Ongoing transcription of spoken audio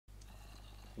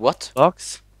What?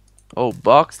 Box? Oh,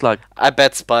 box like. I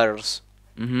bet spiders.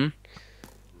 Mm-hmm.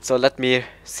 So let me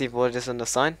see what is in the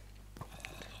sign.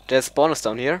 There's spawners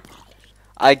down here.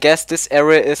 I guess this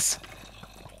area is.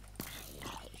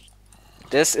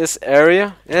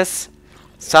 Is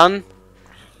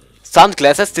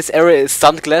sunglasses. This area is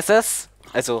sunglasses.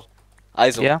 Also.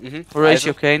 Yeah.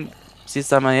 Horatio Also. Kane.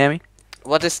 Seaside Miami.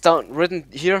 What is down written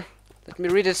here? Let me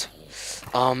read it.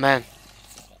 Oh man,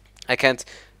 I can't.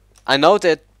 I know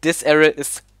that this area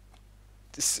is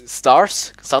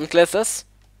stars, sunglasses.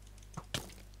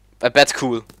 I bet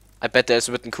cool. I bet there's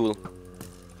written cool.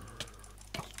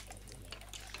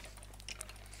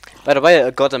 By the way, I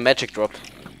got a magic drop.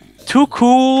 Too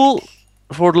cool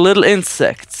for the little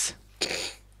insects.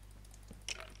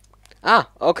 Ah,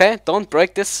 okay. Don't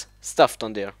break this stuff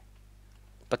down there.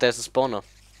 But there's a spawner.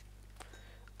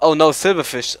 Oh no,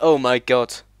 silverfish. Oh my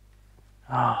god.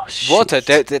 Oh shit. Water.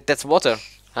 That's water.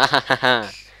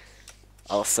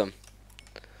 Awesome.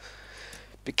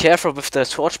 Be careful with the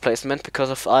torch placement because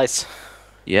of ice.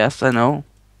 Yes, I know.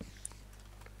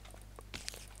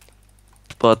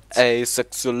 But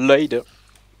iSuchtel.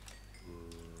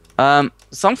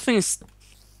 something is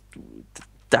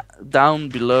down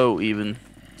below even.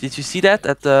 Did you see that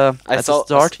at the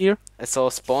start here? I saw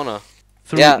a spawner.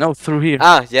 Through, Yeah. no, through here.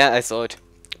 Ah, yeah, I saw it.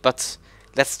 But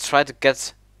let's try to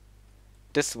get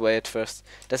this way at first.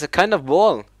 There's a kind of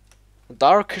wall. A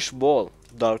darkish wall.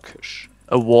 Darkish.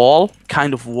 A wall,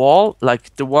 kind of wall,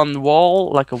 like the one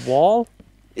wall, like a wall.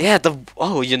 Yeah,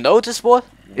 oh, you know this wall?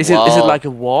 Is it like a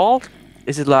wall?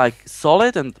 Is it like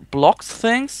solid and blocks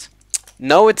things?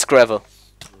 No, it's gravel.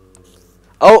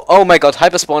 Oh my god,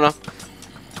 hyper spawner.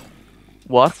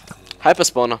 What? Hyper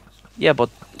spawner. Yeah, but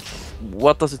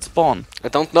what does it spawn? I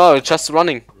don't know, it's just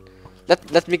running.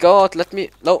 Let me go out,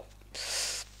 no.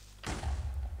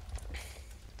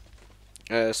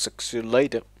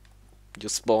 Later. You're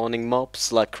spawning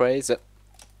mobs like crazy.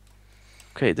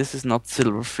 Okay, this is not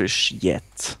silverfish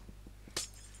yet.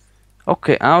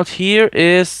 Okay, out here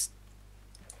is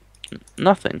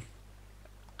nothing.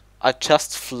 I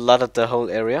just flooded the whole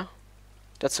area.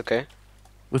 That's okay.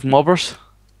 With mobbers?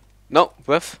 No,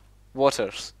 with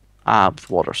waters. Ah, with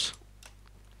waters.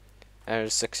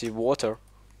 Sexy water.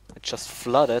 I just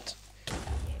flooded.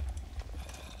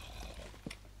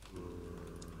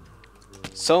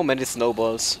 So many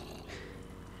snowballs.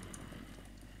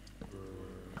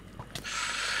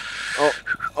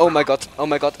 Oh my god, oh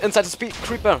my god. Inside the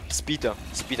creeper. Speeder.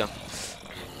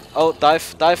 Oh,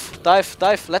 dive.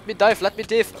 Let me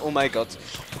dive. Oh my god.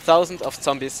 Thousands of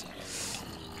zombies.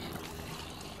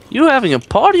 You having a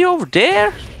party over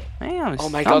there? Man, it's Oh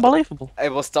my god. unbelievable. I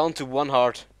was down to 1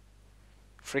 heart.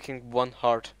 Freaking 1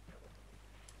 heart.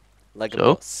 Like a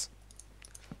So? boss.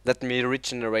 Let me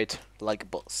regenerate like a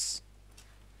boss.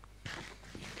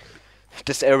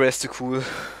 This area is too cool.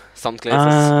 Some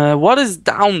places. What is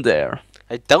down there?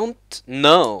 I don't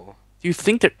know. Do you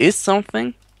think there is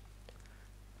something?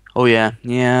 Oh yeah,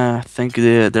 I think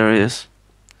there is.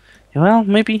 Well,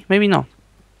 maybe not.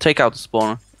 Take out the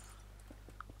spawner.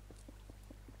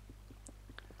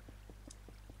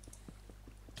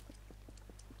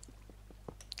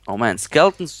 Oh man,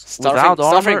 skeletons without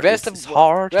armor is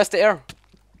hard. Where's the air?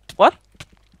 What?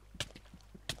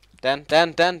 Dun.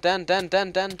 Dun dun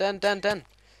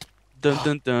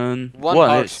dun. One What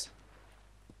heart. is?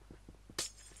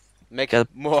 Make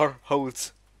Get- more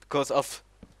holes because of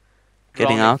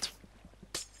Getting drowning. out.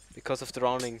 Because of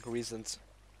drowning reasons.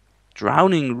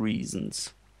 Drowning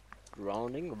reasons.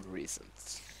 Drowning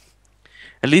reasons.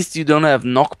 At least you don't have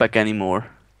knockback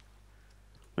anymore.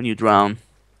 When you drown.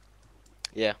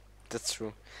 Yeah, that's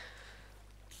true.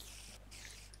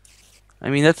 I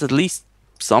mean, that's at least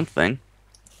something.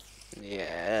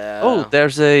 Yeah. Oh,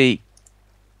 there's a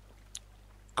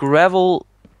gravel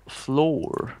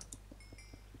floor.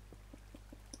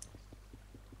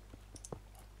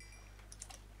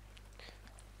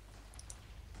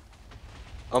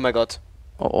 Oh my god.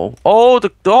 Uh-oh. Oh,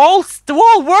 the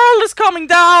whole world is coming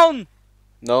down!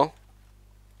 No.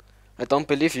 I don't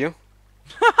believe you.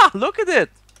 Look at it!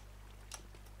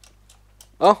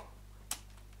 Oh.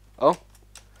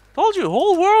 Told you,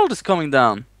 whole world is coming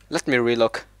down. Let me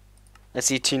relook. I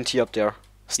see TNT up there.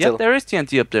 Still. Yep, there is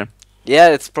TNT up there. Yeah,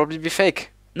 it's probably be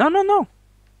fake. No.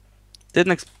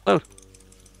 Didn't explode.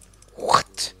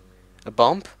 What? A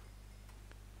bomb?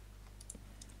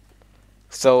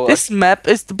 So This map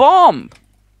is the bomb!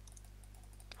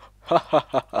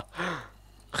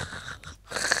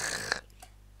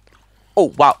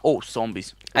 Oh, wow. Oh,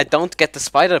 zombies. I don't get the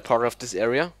spider part of this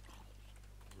area.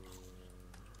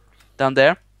 Down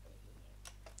there.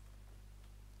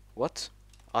 What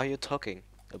are you talking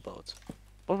about?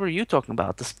 What were you talking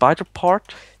about? The spider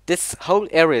part? This whole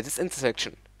area, this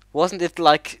intersection, wasn't it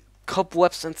like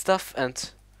cobwebs and stuff?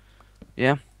 And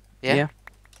Yeah. yeah, Yeah.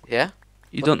 yeah.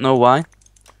 You What? don't know why?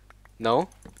 No,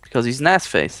 Because he's an ass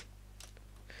face.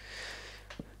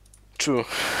 true.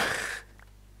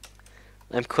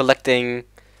 I'm collecting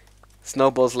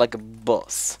snowballs like a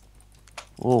boss.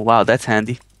 Oh wow, that's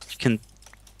handy. You can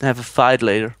have a fight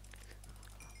later.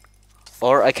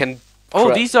 Or I can.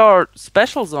 Oh, these are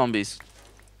special zombies.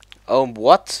 Oh,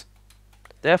 what?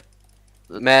 They have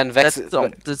Man, Vechs,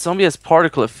 the zombie has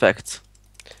particle effects.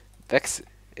 Vechs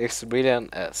is really an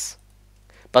ass.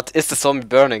 But is the zombie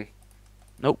burning?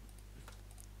 Nope.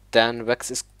 Then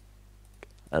Vechs is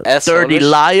A asshole-ish. dirty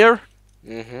liar.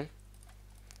 Mm-hmm.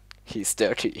 He's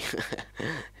dirty.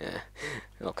 Yeah.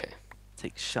 Okay.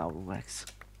 Take a shower, Wax.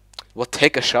 What?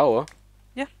 Take a shower?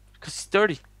 Because he's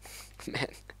dirty. Man.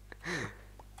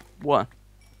 What?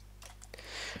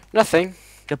 Nothing.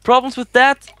 Got problems with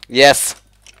that? Yes.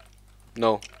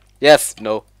 No. Yes.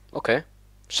 No. Okay.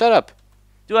 Shut up.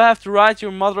 Do I have to write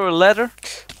your mother a letter?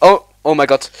 Oh. Oh my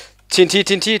God. TNT.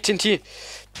 TNT. TNT.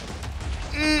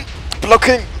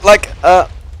 Blocking like a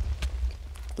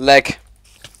leg.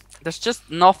 There's just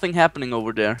nothing happening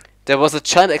over there. There was a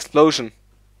giant explosion.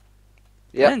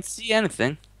 I Yeah. didn't see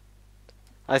anything.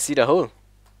 I see the hole.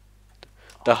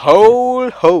 The whole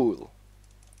hole.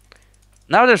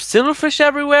 Now there's silverfish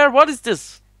everywhere? What is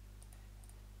this?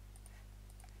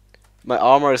 My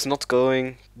armor is not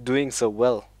doing so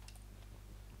well.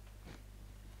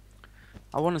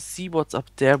 I want to see what's up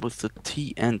there with the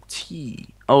TNT.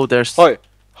 Oh, there's... Hoi.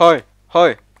 Hoi.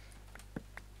 Hoi.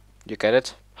 You get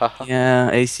it? Haha. Yeah,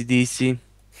 ACDC.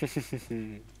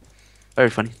 Very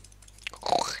funny.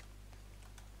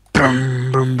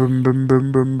 Bum, bum, bum, bum,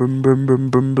 bum, bum, bum, bum,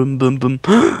 bum, bum, bum, bum,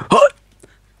 bum.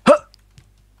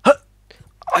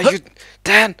 Are you...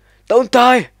 Dan! Don't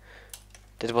die!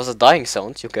 That was a dying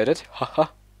sound, you get it? Haha.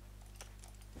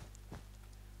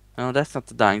 No, that's not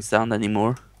the dying sound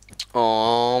anymore.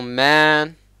 Oh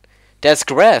man. There's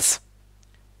grass.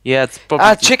 Yeah, it's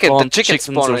probably Chicken, the spawned chicken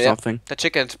chickens spawner, or yeah. something. The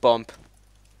chicken bomb.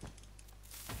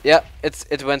 Yeah,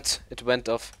 it went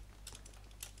off.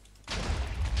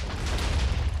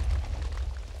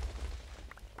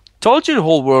 Told you the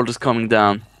whole world is coming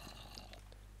down.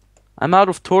 I'm out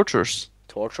of tortures.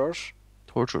 Tortures?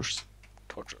 Tortures.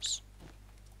 Tortures.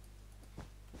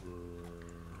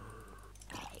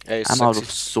 Hey, I'm out of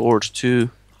sword too.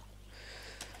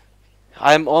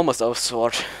 I'm almost out of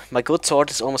sword. My good sword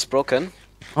is almost broken.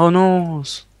 Oh no.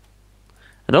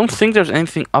 I don't think there's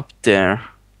anything up there.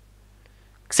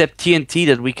 Except TNT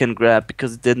that we can grab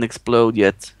because it didn't explode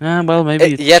yet. Well,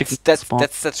 maybe it's Yes, chicken that's spawn.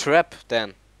 the trap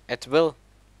then. It will.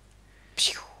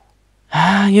 Phew.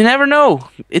 You never know.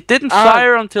 It didn't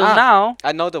fire until now.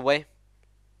 I know the way.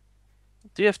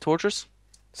 Do you have torches?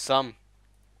 Some.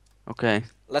 Okay,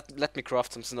 Let me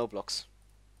craft some snow blocks.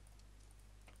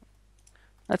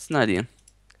 that's an idea.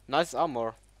 Nice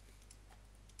armor.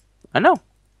 I know.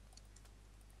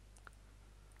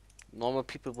 Normal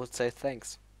people would say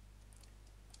thanks.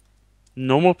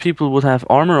 Normal people would have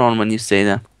armor on when you say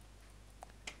that.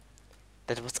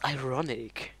 That was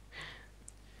ironic.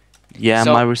 Yeah,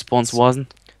 So- my response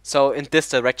wasn't. So in this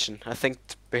direction, I think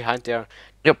behind there.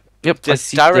 Yep. I This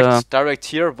see direct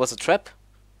here was a trap.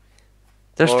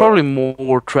 There's or- probably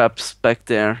more traps back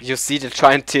there. You see the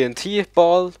giant TNT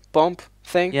bomb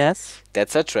thing? Yes.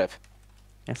 That's a trap.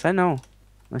 Yes, I know.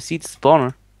 I see the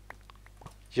spawner.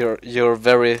 You're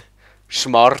very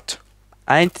smart.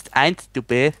 Ain't too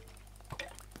bad.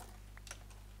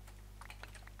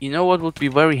 You know what would be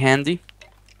very handy?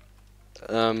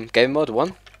 Game mode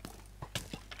 1.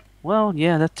 Well,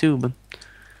 yeah, that too, but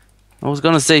I was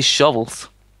gonna say shovels.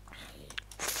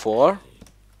 4.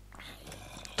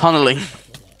 Tunneling.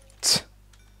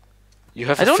 You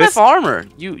have I a don't fist. have armor.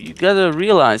 You gotta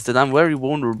realize that I'm very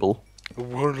vulnerable.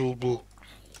 Vulnerable.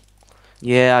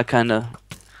 Yeah, I kinda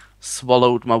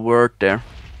swallowed my word there.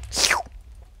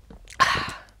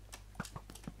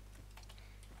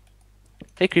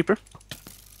 Hey, creeper.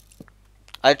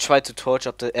 I tried to torch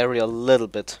up the area a little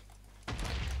bit.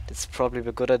 That's probably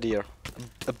a good idea.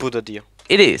 A good idea.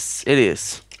 It is. It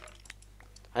is.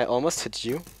 I almost hit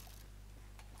you.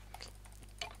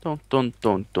 Don't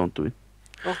do it.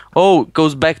 Oh. Oh, it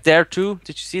goes back there too.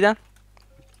 Did you see that?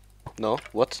 No,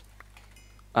 what?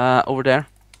 Over there.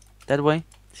 That way.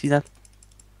 See that?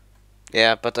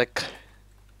 Yeah, but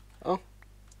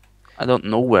I don't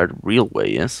know where the real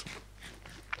way is.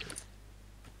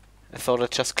 I thought I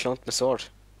just cloned my sword.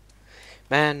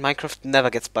 Man, Minecraft never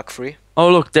gets bug free. Oh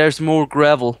look, there's more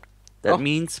gravel. That Oh,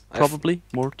 means I've- probably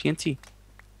more TNT.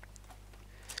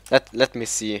 Let me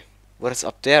see. What is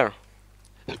up there?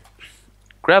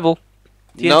 Gravel.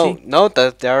 No, TNT. no,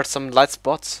 that there are some light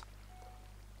spots.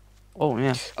 Oh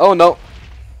yeah. Oh no!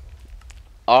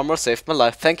 Armor saved my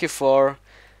life. Thank you for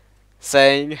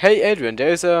saying, "Hey Adrian,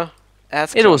 there's a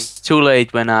ass It clone." was too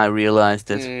late when I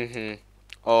realized it. Mm-hmm.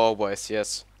 Always,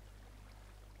 yes.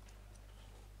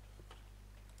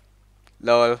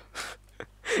 Lol.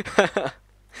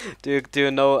 Do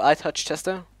you know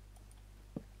iSuchtel?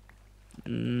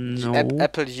 No.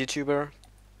 Apple YouTuber.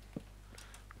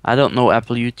 I don't know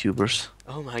Apple YouTubers.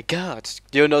 Oh my god.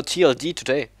 Do you know TLD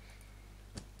today?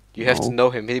 You have to No. know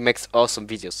him. He makes awesome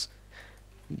videos.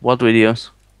 What videos?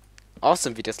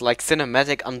 Awesome videos like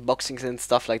cinematic unboxings and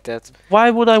stuff like that. Why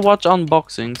would I watch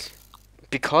unboxings?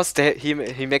 Because he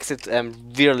makes it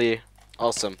really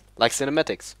awesome, like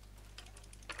cinematics.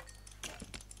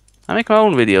 I make my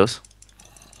own videos.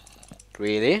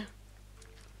 Really?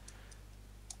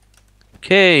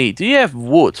 Okay, do you have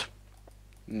wood?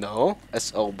 No,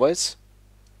 as always.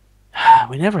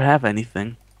 We never have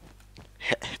anything.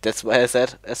 That's why I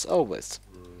said as always.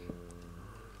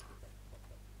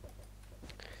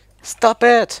 Stop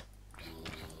it!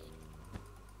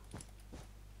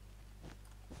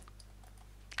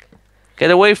 Get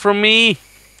away from me!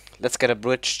 Let's get a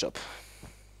bridge job.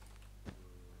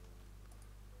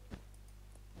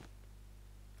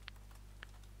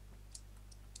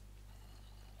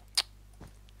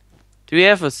 Do you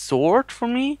have a sword for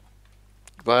me?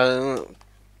 Well,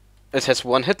 it has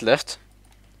one hit left.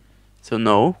 So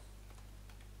no.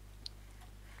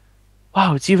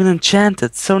 Wow, it's even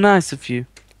enchanted. So nice of you.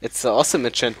 It's an awesome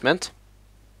enchantment.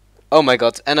 Oh my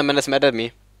god, Enderman is mad at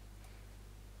me.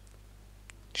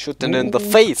 Shoot him in the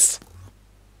Ooh. face!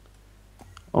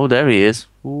 Oh, there he is.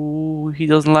 Ooh, he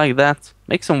doesn't like that.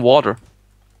 Make some water.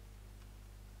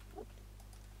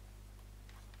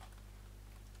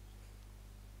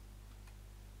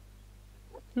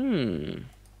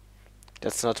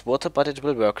 That's not water, but it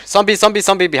will work. Zombie, zombie,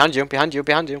 zombie! Behind you, behind you,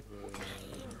 behind you!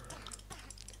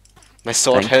 My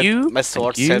sword Thank you, my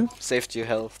sword thank you. saved you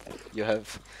health. You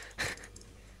have.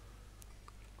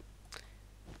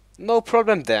 No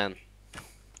problem then.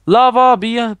 Lava,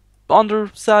 be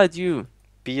underside you.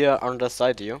 Beer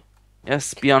underside you.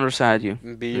 Yes, be underside you.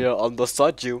 Beer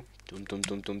underside you. Dum dum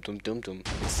dum dum dum dum dum.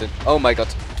 Oh my god.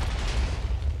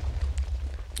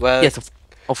 Well, Yes,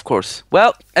 of course.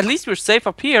 Well, at least we're safe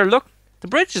up here. Look, the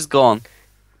bridge is gone.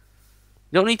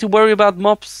 You don't need to worry about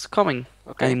mobs coming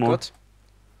okay, anymore. good.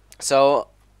 So,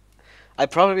 I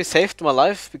probably saved my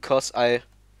life because I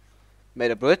made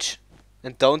a bridge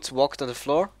and don't walk on the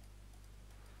floor.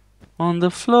 On the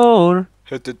floor.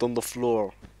 Hit it on the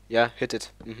floor. Yeah, hit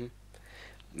it.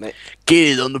 Get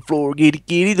it on the floor, get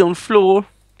it on the floor.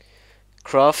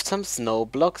 Craft some snow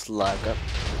blocks like a...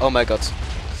 Oh my god.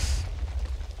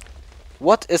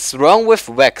 What is wrong with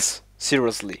Vechs?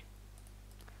 Seriously.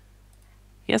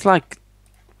 He has like,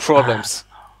 Problems.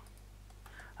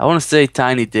 I want to say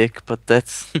tiny dick, but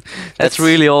that's That's- that's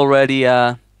really already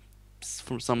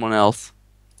from someone else.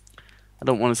 I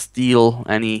don't want to steal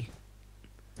any.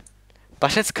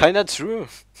 But it's kinda true.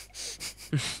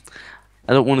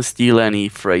 I don't want to steal any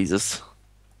phrases.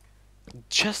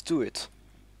 Just do it.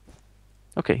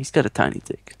 Okay, he's got a tiny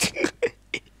dick.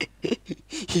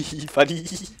 Funny.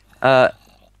 Are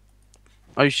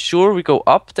you sure we go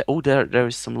up? Oh, there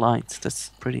is some light. That's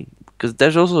pretty. Because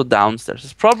there's also downstairs.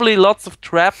 There's probably lots of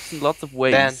traps and lots of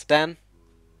ways. Dan,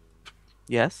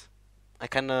 Yes. I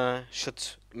kinda should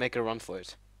make a run for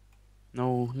it.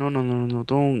 No.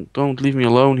 Don't leave me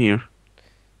alone here.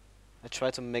 I try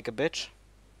to make a bitch.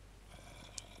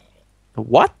 A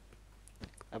what?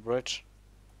 A bridge.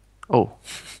 Oh.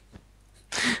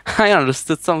 I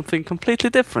understood something completely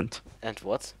different. And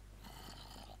what?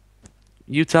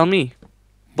 You tell me.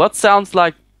 What sounds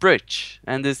like bridge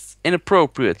and is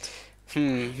inappropriate?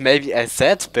 Maybe I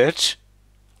said bitch.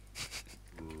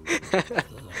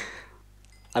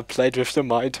 I played with the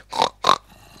mind.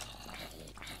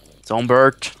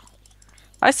 Zombert.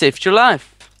 I saved your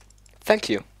life. Thank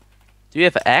you. Do you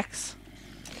have an axe?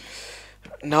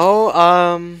 No,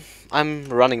 I'm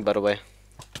running by the way.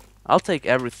 I'll take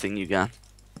everything you got.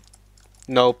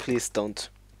 No, please don't.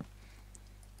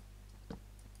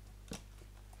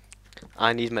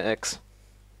 I need my axe.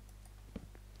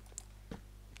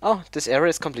 Oh, this area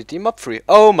is completely mob free.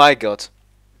 Oh my god.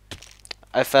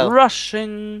 I fell.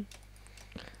 Rushing.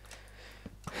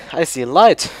 I see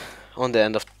light on the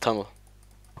end of the tunnel.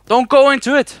 Don't go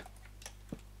into it.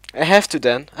 I have to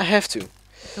then. I have to.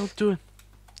 Don't do it.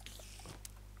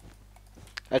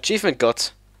 Achievement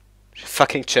got.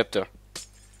 Fucking chapter.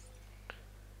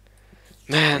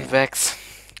 Man, Vechs.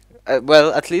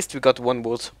 Well, at least we got one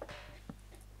wood.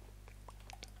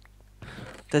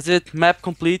 That's it. Map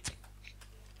complete.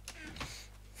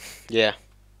 Yeah.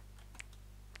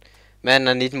 Man,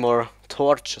 I need more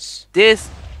torches. This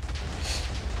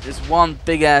is one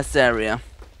big ass area.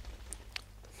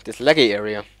 This laggy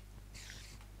area.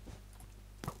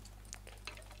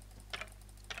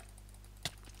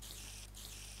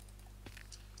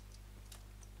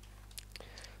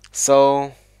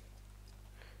 So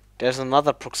there's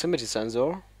another proximity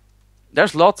sensor.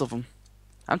 There's lots of them.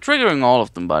 I'm triggering all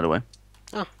of them, by the way.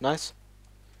 Ah, nice.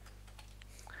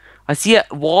 I see a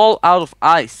wall out of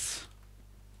ice.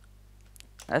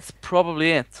 That's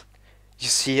probably it. You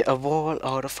see a wall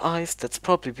out of ice. That's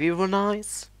probably real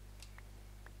nice.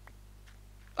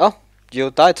 Oh,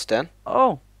 you died then.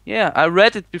 Oh, yeah, I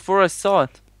read it before I saw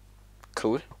it.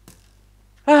 Cool.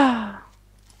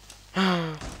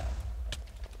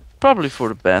 Probably for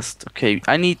the best. Okay,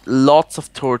 I need lots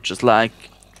of torches,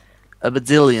 like a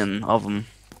bazillion of them.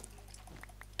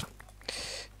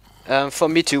 For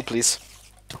me too, please.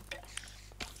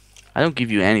 I don't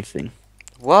give you anything.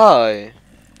 Why?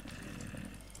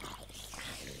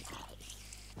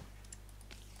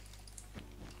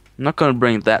 I'm not gonna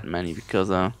bring that many because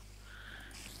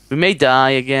we may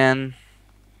die again.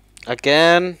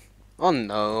 Again? Oh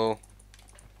no.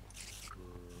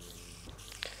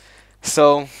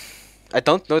 So, I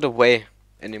don't know the way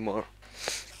anymore.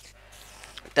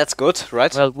 That's good,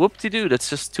 right? Well, whoop-de-doo, that's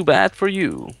just too bad for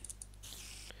you.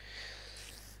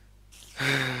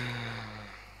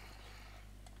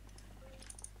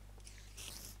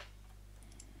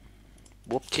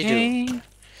 Whoop-de-doo. Okay.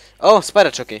 Oh, spider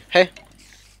jockey. Hey.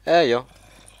 There you.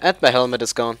 And my helmet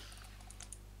is gone.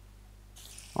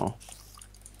 Oh.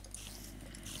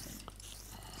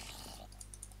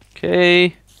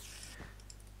 Okay.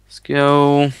 Let's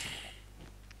go.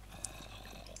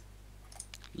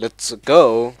 Let's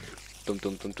go. Dum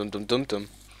dum dum dum dum dum dum.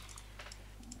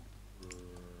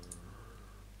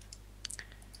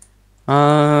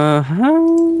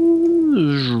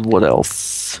 What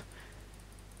else?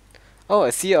 Oh,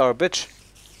 I see our bitch.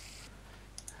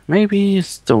 Maybe a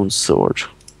stone sword.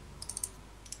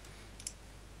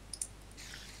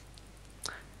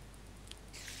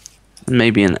 And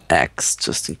maybe an axe,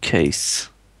 just in case.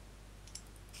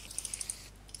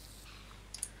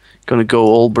 Gonna go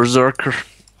all berserker.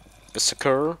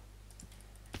 Berserker.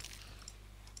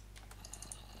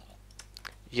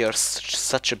 You're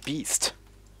such a beast.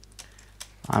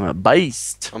 I'm a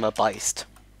beast. I'm a beast.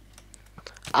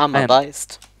 I'm I a am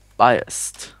beast.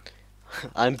 Biased.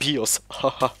 I'm bios.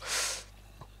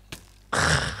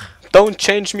 Don't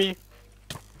change me.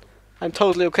 I'm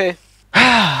totally okay.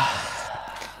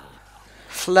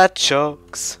 Flat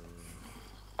chokes.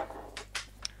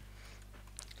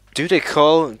 Do they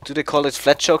call it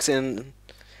flat chokes in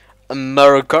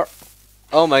America?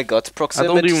 Oh my god, I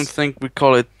proximity. don't even think we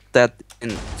call it that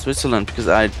in Switzerland because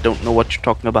I don't know what you're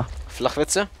talking about.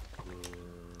 Flachwitze?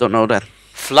 Don't know that.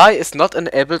 Fly is not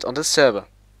enabled on the server.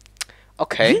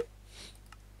 Okay.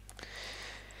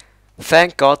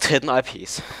 Thank God, hidden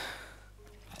IPs.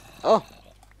 Oh.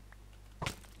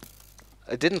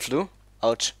 I didn't flew.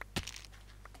 Ouch.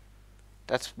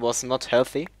 That was not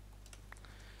healthy.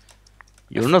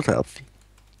 You're not healthy.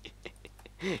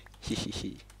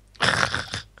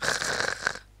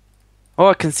 Oh,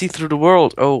 I can see through the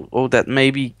world. Oh, that may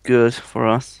be good for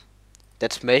us.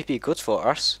 That may be good for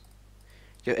us.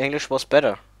 Your English was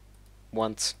better.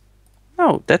 Once.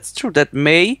 No, that's true. That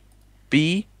may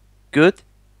be good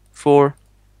for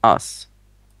us.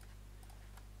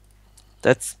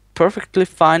 That's perfectly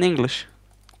fine English.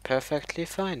 Perfectly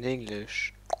fine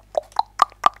English.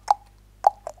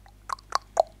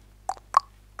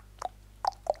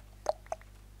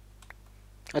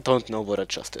 I don't know what I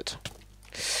just did.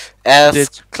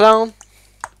 Ask clown.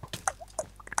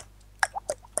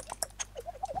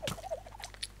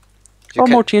 You Oh,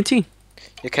 can, more TNT.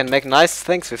 you can make nice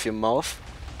things with your mouth.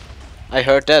 I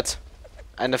heard that.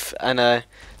 And I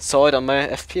saw it on my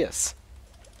FPS.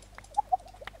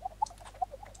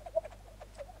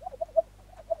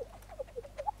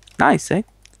 Nice, eh?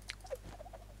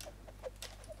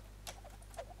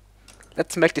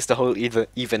 Let's make this the whole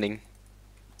evening.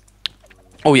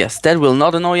 Oh yes, that will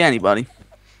not annoy anybody.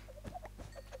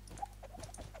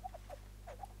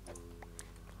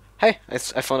 Hey, I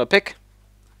found a pick.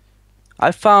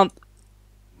 I found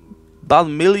about a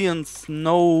million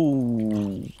snowballs.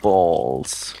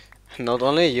 Not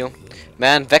only you.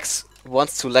 Man, Vechs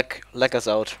wants to leg us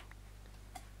out.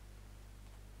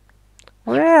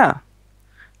 Oh yeah.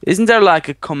 Isn't there like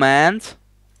a command?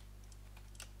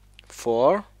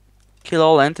 For? Kill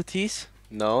all entities?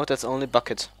 No, that's only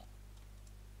bucket.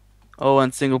 Oh,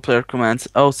 and single player commands.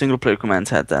 Oh, single player commands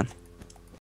had that.